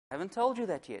I haven't told you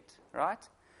that yet, right?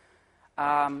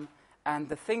 And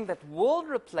the thing that will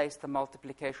replace the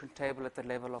multiplication table at the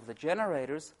level of the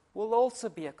generators will also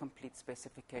be a complete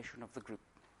specification of the group.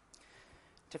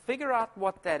 To figure out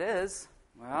what that is,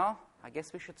 well, I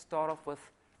guess we should start off with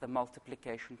the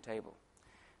multiplication table.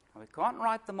 Now, we can't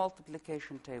write the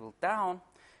multiplication table down,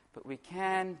 but we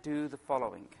can do the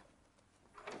following.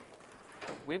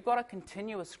 We've got a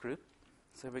continuous group,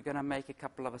 so we're going to make a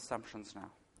couple of assumptions now.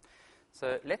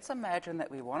 So let's imagine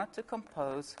that we wanted to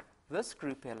compose this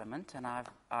group element, and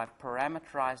I've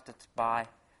parameterized it by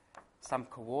some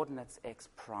coordinates x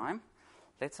prime.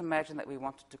 Let's imagine that we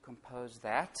wanted to compose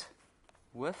that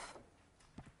with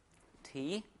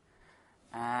t,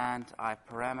 and I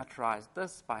parameterized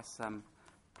this by some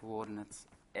coordinates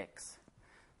x.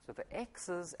 So the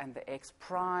x's and the x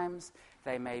primes,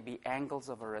 they may be angles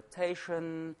of a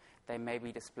rotation, they may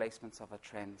be displacements of a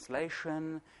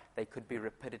translation, they could be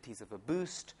rapidities of a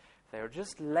boost. They're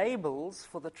just labels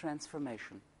for the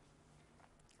transformation.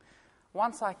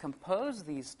 Once I compose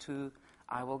these two,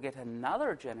 I will get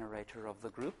another generator of the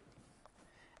group,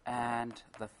 and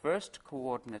the first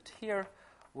coordinate here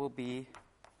will be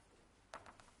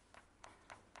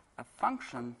a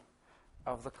function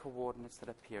of the coordinates that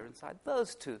appear inside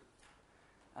those two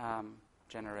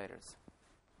generators,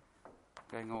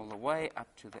 going all the way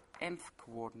up to the nth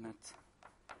coordinate.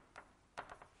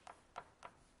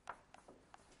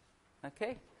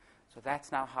 Okay, so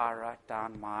that's now how I write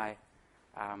down my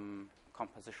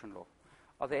composition law.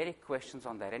 Are there any questions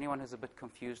on that? Anyone who's a bit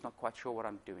confused, not quite sure what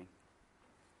I'm doing?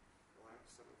 Why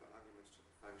some of the arguments to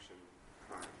the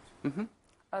function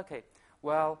primed? Okay,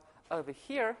 well, over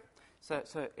here, so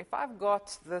if I've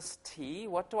got this t,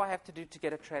 what do I have to do to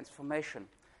get a transformation?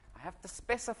 I have to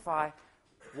specify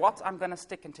what I'm going to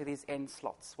stick into these n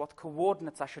slots, what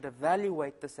coordinates I should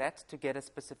evaluate this at to get a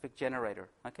specific generator.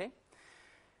 Okay?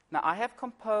 Now, I have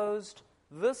composed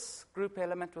this group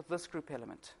element with this group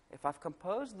element. If I've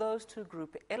composed those two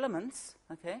group elements,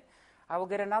 okay, I will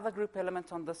get another group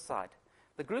element on this side.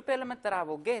 The group element that I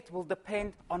will get will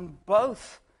depend on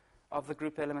both of the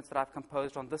group elements that I've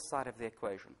composed on this side of the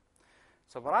equation.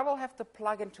 So what I will have to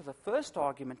plug into the first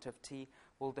argument of t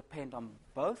will depend on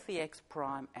both the x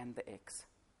prime and the x.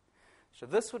 So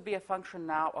this would be a function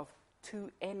now of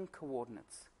two n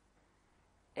coordinates,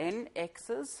 n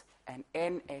x's and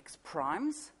n x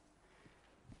primes.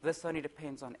 This only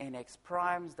depends on n x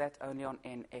primes, that only on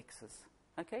n x's.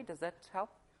 Okay, does that help?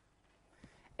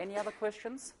 Any other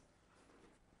questions?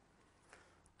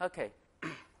 Okay.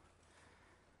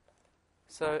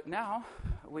 So now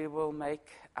we will make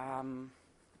a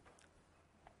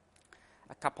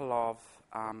couple of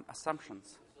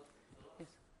assumptions. Yes.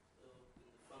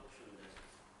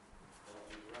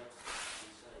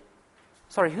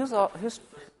 Sorry, who's oh,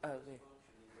 there.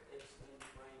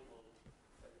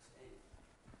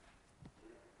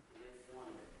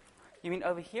 You mean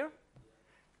over here?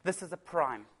 This is a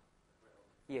prime.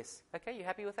 Yes. Okay, you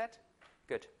happy with that?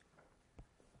 Good.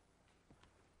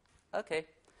 Okay.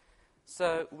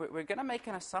 So we're going to make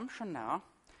an assumption now.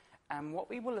 And what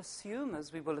we will assume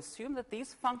is we will assume that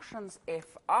these functions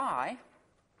fi,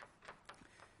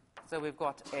 so we've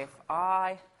got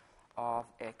fi of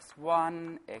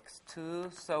x1,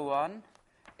 x2, so on,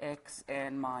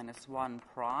 xn minus 1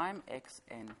 prime,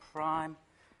 xn prime.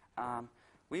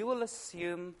 We will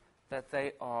assume that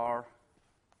they are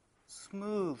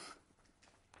smooth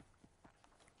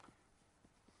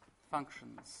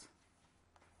functions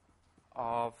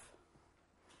of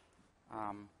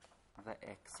the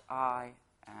xi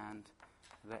and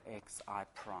the xi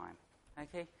prime.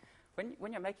 Okay?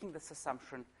 When you're making this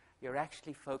assumption, you're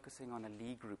actually focusing on a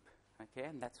Lie group. Okay?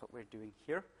 And that's what we're doing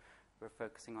here. We're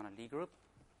focusing on a Lie group.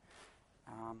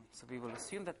 So we will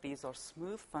assume that these are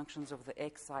smooth functions of the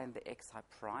xi and the xi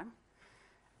prime.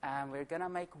 And we're going to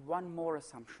make one more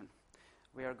assumption.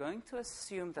 We are going to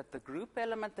assume that the group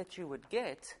element that you would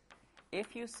get,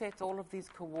 if you set all of these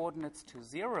coordinates to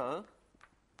 0,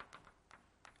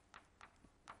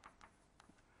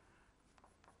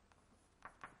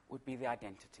 would be the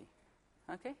identity.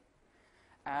 Okay?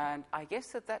 And I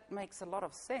guess that makes a lot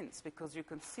of sense, because you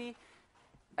can see,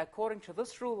 according to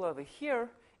this rule over here,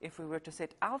 if we were to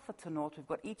set alpha to 0, we've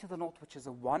got e to the 0, which is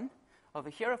a 1. Over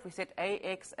here, if we set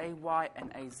ax, ay,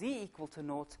 and az equal to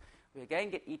 0, we again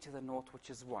get e to the 0, which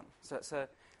is 1. So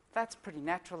that's pretty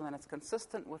natural, and it's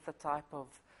consistent with the type of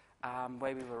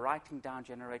way we were writing down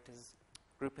generators,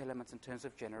 group elements in terms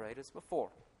of generators before.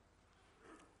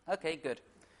 Okay, good.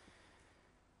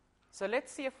 So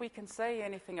let's see if we can say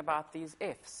anything about these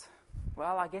f's.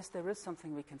 Well, I guess there is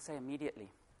something we can say immediately.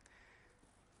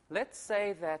 Let's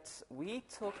say that we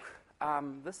took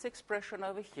this expression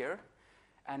over here,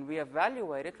 and we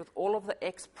evaluate it with all of the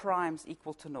x primes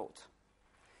equal to naught.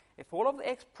 If all of the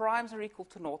x primes are equal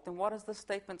to naught, then what is this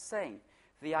statement saying?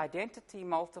 The identity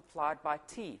multiplied by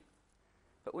t.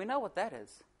 But we know what that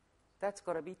is. That's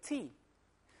got to be t.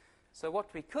 So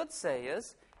what we could say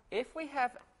is, if we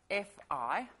have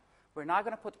fi, we're now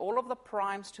going to put all of the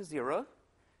primes to 0.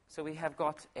 So we have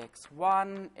got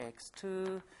x1,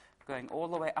 x2, going all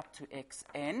the way up to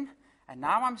xn. And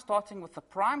now I'm starting with the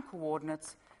prime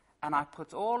coordinates, and I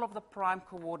put all of the prime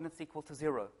coordinates equal to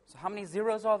 0. So how many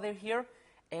zeros are there here?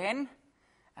 N,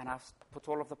 and I've put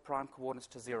all of the prime coordinates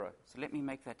to 0. So let me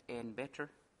make that n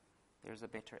better. There's a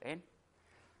better n.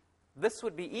 This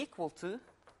would be equal to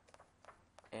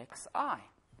xi.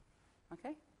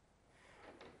 Okay?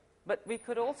 But we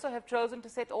could also have chosen to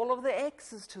set all of the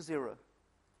x's to 0.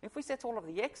 If we set all of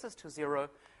the x's to 0,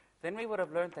 then we would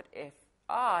have learned that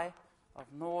fi of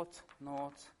naught,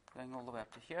 going all the way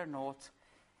up to here, naught,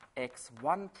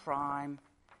 x1 prime,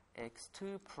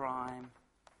 x2 prime,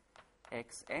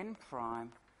 xn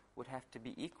prime would have to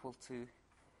be equal to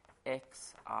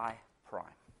xi prime.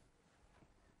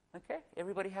 Okay,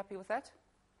 everybody happy with that?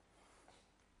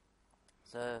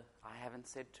 So I haven't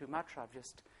said too much. I've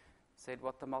just said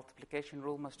what the multiplication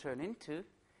rule must turn into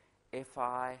if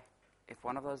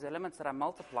one of those elements that I'm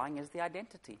multiplying is the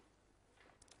identity.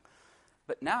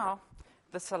 But now,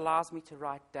 this allows me to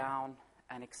write down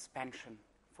an expansion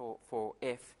for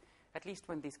f, at least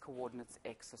when these coordinates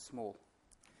x are small.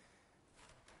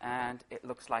 And it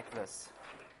looks like this.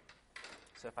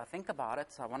 So if I think about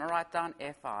it, so I want to write down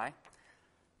fi.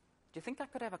 Do you think I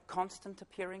could have a constant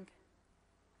appearing?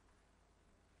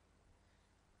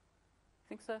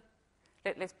 Think so?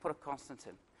 Let's put a constant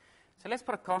in. So let's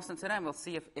put a constant in, and we'll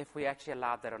see if we actually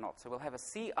allowed that or not. So we'll have a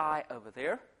ci over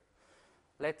there.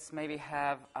 Let's maybe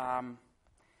have a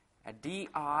di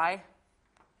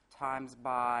times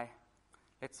by,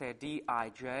 let's say a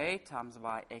dij times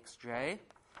by xj,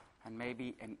 and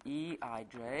maybe an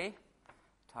eij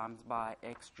times by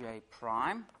xj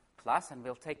prime plus, and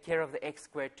we'll take care of the x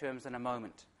squared terms in a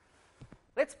moment.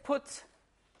 Let's put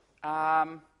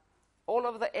all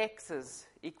of the x's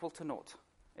equal to naught.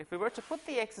 If we were to put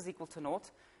the x's equal to naught,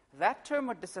 that term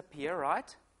would disappear,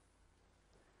 right?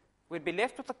 We'd be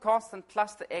left with the constant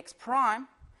plus the x prime,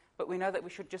 but we know that we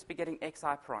should just be getting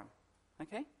xi prime.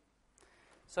 Okay?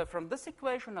 So from this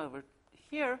equation over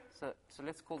here, so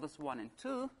let's call this 1 and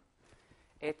 2,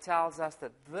 it tells us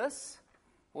that this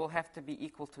will have to be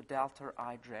equal to delta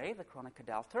ij, the Kronecker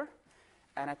delta,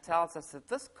 and it tells us that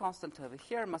this constant over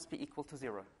here must be equal to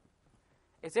 0.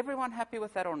 Is everyone happy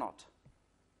with that or not?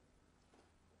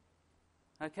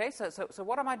 Okay, so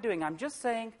what am I doing? I'm just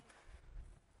saying,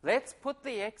 let's put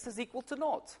the x is equal to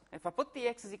naught. If I put the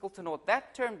x is equal to naught,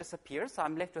 that term disappears, so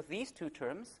I'm left with these two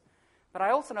terms. But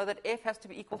I also know that f has to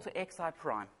be equal to xi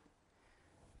prime.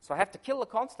 So I have to kill the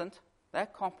constant.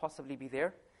 That can't possibly be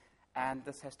there. And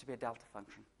this has to be a delta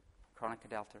function, Kronecker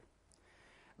delta.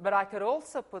 But I could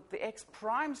also put the x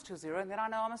primes to 0, and then I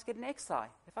know I must get an xi.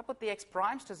 If I put the x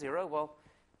primes to 0, well,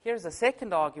 here's a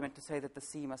second argument to say that the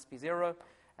c must be 0.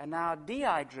 And now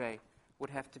dij would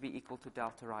have to be equal to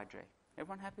delta ij.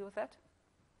 Everyone happy with that?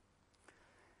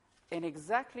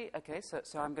 Okay, so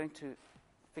I'm going to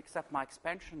fix up my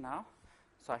expansion now.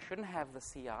 So I shouldn't have the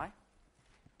ci.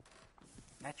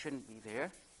 That shouldn't be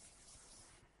there.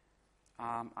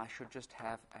 I should just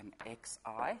have an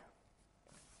xi.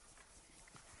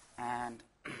 And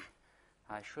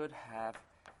I should have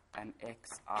an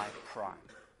xi prime.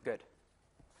 Good.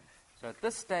 So at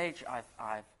this stage,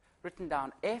 I've written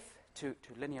down f to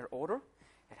linear order.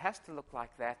 It has to look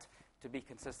like that to be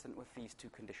consistent with these two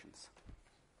conditions.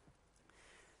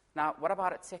 Now, what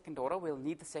about at second order? We'll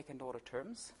need the second order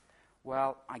terms.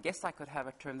 Well, I guess I could have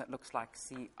a term that looks like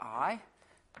ci,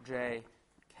 j,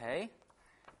 k,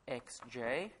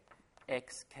 xj,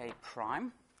 xk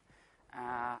prime.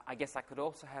 I guess I could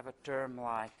also have a term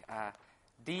like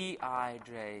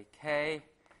dijk,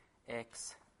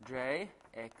 xj,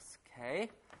 xk.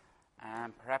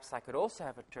 And perhaps I could also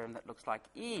have a term that looks like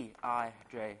eijk,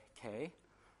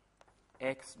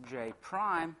 xj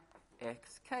prime,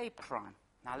 xk prime.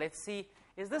 Now let's see,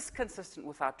 is this consistent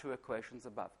with our two equations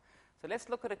above? So let's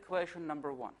look at equation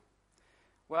number 1.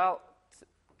 Well,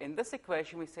 in this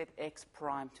equation we set x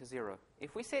prime to 0.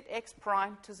 If we set x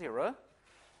prime to 0,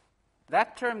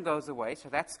 that term goes away, so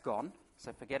that's gone.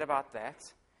 So forget about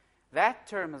that. That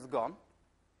term is gone.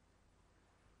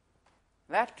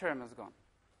 That term is gone.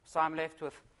 So I'm left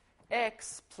with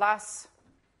x plus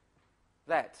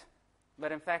that.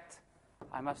 But in fact,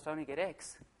 I must only get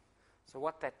x. So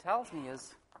what that tells me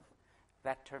is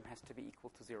that term has to be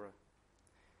equal to 0.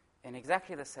 In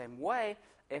exactly the same way,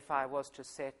 if I was to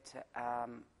set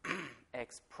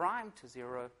x prime to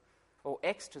 0, or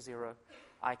x to 0,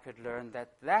 I could learn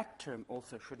that that term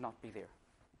also should not be there.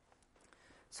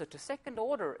 So to second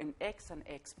order in x and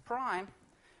x prime,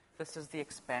 this is the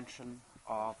expansion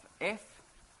of f.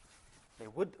 There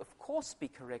would, of course, be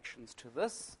corrections to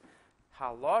this.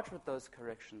 How large would those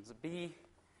corrections be?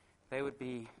 They would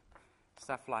be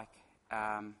stuff like,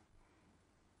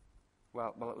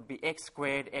 well, it would be x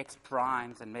squared, x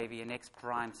primes, and maybe an x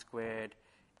prime squared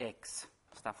x,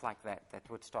 stuff like that, that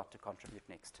would start to contribute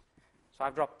next. So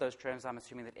I've dropped those terms. I'm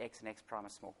assuming that x and x prime are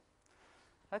small.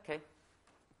 Okay.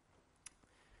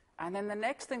 And then the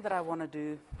next thing that I want to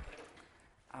do,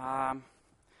 I'm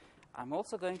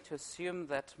also going to assume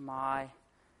that my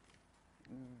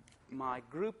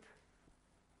group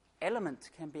element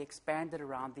can be expanded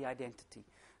around the identity.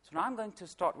 So now I'm going to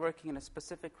start working in a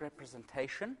specific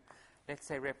representation. Let's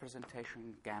say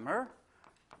representation gamma.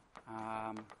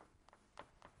 And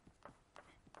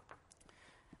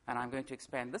I'm going to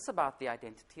expand this about the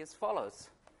identity as follows.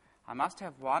 I must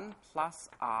have 1 plus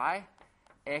I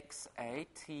x a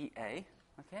t a.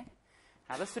 Okay?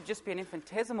 Now this would just be an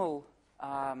infinitesimal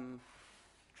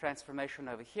transformation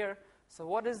over here. So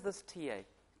what is this TA?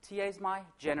 TA is my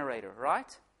generator,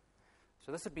 right?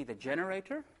 So this would be the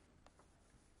generator.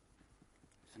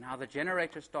 So now the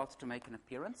generator starts to make an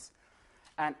appearance.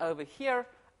 And over here,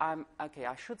 I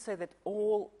should say that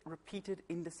all repeated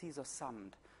indices are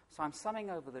summed. So I'm summing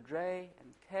over the J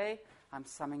and K. I'm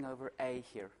summing over A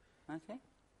here. Okay?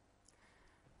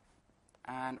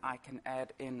 And I can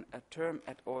add in a term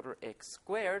at order x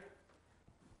squared,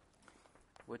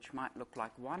 which might look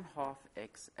like 1/2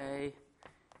 xa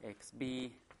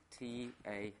xb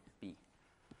tab.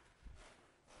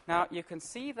 Now, you can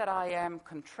see that I am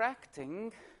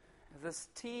contracting this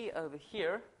t over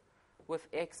here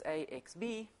with xa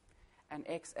xb, and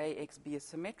xa xb is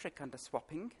symmetric under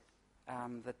swapping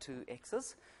the two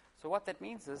x's. So what that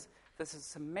means is this is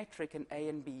symmetric in A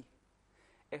and B.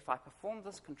 If I perform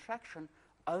this contraction,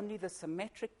 only the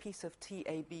symmetric piece of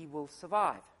TAB will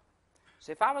survive.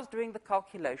 So if I was doing the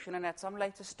calculation and at some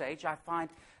later stage I find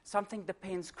something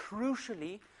depends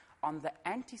crucially on the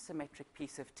anti-symmetric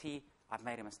piece of T, I've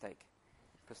made a mistake,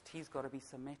 because T's got to be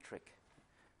symmetric.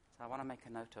 So I want to make a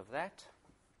note of that.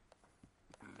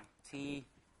 T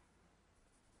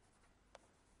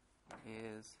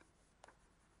is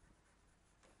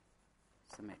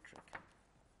symmetric.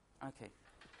 Okay.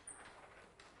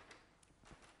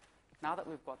 Now that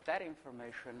we've got that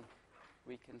information,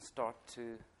 we can start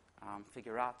to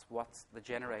figure out what the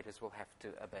generators will have to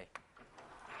obey.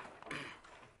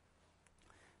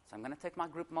 So I'm going to take my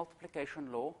group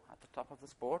multiplication law at the top of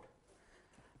this board,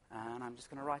 and I'm just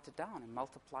going to write it down and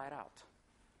multiply it out.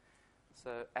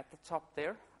 So at the top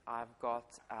there, I've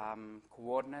got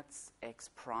coordinates x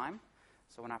prime.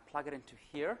 So when I plug it into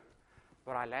here,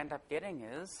 what I'll end up getting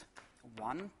is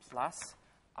 1 plus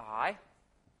I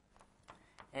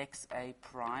xa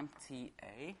prime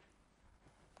ta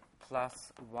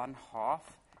plus 1/2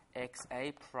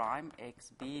 xa prime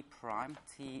xb prime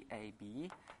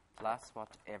tab plus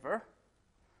whatever.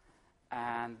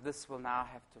 And this will now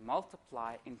have to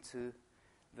multiply into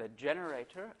the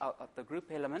generator, the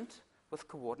group element, with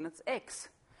coordinates x.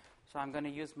 So I'm going to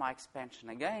use my expansion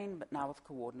again, but now with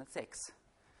coordinates x.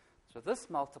 So this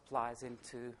multiplies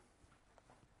into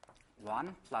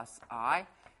 1 plus I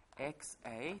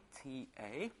xa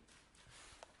ta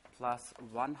plus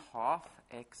 1/2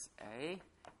 xa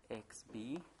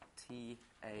xb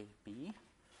tab.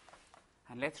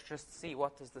 And let's just see,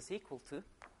 what does this equal to?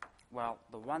 Well,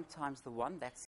 the 1 times the 1, that's